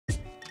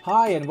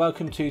Hi and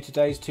welcome to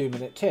today's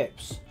 2-minute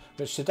tips,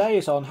 which today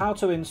is on how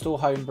to install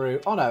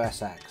Homebrew on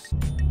OSX.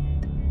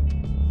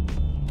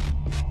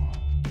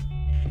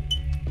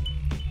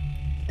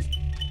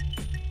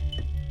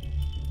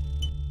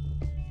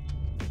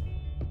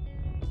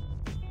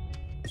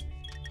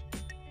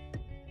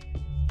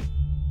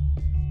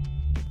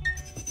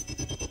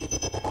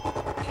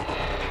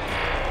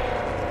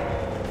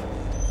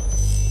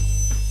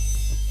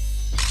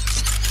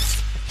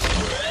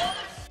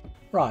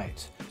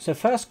 Right, so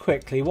first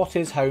quickly, what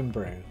is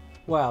Homebrew?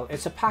 Well,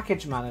 it's a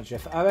package manager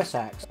for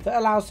OSX that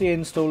allows the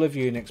install of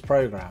Unix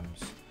programs.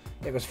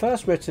 It was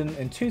first written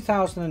in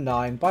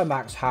 2009 by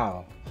Max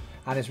Howell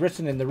and is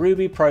written in the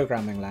Ruby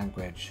programming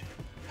language.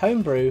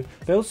 Homebrew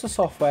builds the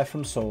software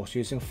from source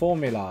using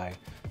formulae,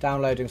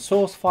 downloading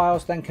source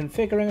files, then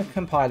configuring and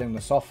compiling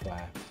the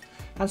software.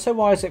 And so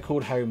why is it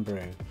called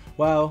Homebrew?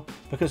 Well,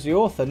 because the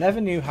author never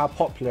knew how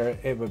popular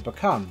it would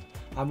become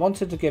and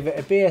wanted to give it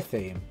a beer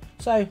theme.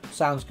 So,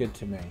 sounds good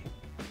to me.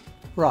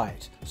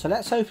 Right, so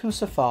let's open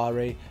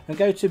Safari and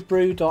go to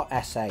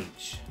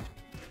brew.sh.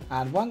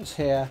 And once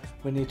here,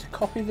 we need to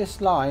copy this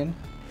line,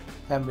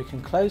 then we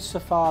can close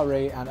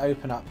Safari and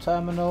open up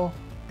Terminal.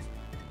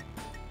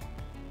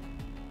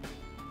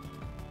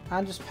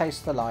 And just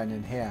paste the line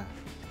in here.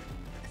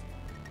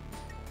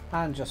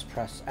 And just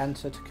press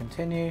enter to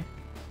continue.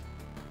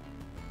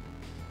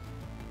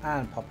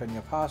 And pop in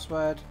your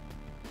password.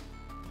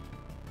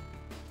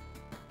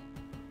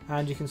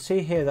 And you can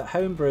see here that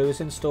Homebrew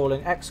is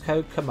installing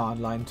Xcode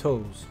command line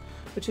tools,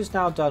 which is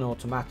now done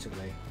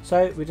automatically.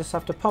 So we just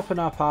have to pop in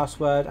our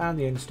password and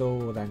the install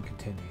will then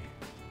continue.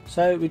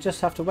 So we just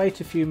have to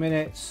wait a few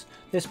minutes,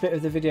 this bit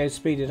of the video is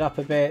speeded up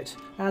a bit,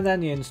 and then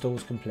the install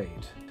is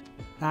complete.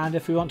 And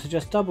if we want to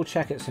just double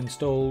check it's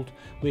installed,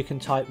 we can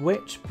type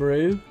which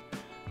brew,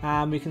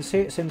 and we can see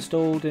it's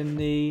installed in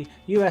the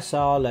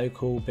USR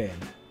local bin.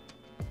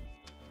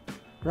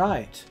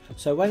 Right,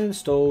 so when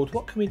installed,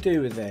 what can we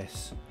do with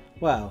this?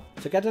 Well,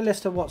 to get a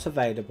list of what's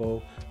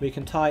available, we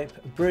can type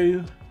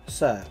brew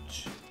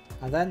search,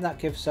 and then that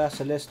gives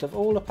us a list of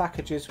all the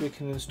packages we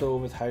can install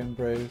with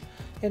Homebrew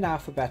in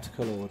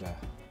alphabetical order.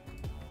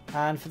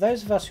 And for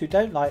those of us who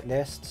don't like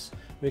lists,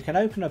 we can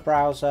open a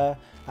browser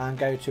and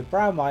go to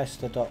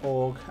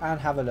browmeister.org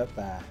and have a look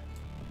there.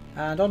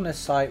 And on this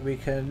site we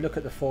can look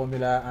at the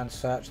formula and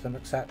search them,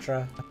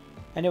 etc.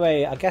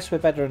 Anyway, I guess we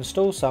better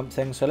install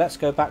something, so let's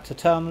go back to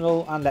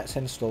terminal and let's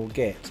install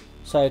Git.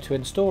 So to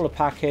install a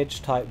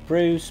package, type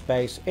brew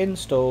space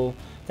install,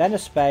 then a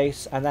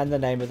space and then the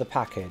name of the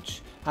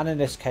package, and in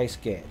this case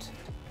Git.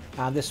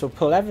 And this will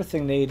pull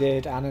everything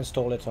needed and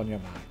install it on your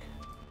Mac.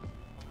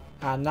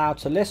 And now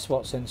to list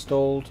what's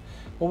installed,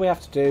 all we have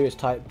to do is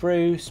type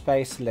brew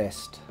space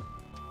list.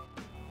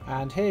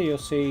 And here you'll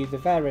see the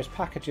various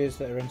packages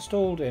that are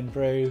installed in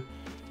brew,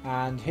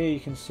 and here you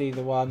can see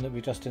the one that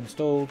we just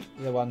installed,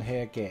 the one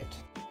here, Git.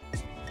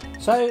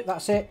 So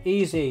that's it,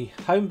 easy,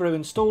 Homebrew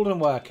installed and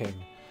working.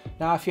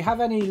 Now if you have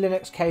any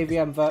Linux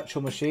KVM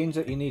virtual machines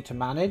that you need to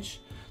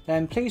manage,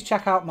 then please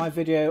check out my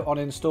video on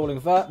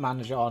installing Virt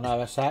Manager on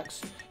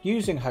OSX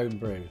using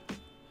Homebrew.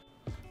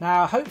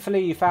 Now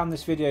hopefully you found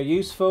this video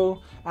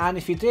useful, and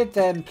if you did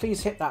then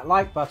please hit that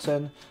like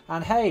button,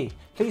 and hey,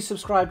 please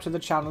subscribe to the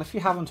channel if you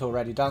haven't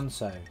already done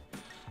so.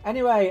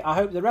 Anyway, I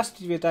hope the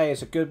rest of your day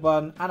is a good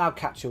one, and I'll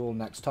catch you all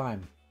next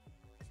time.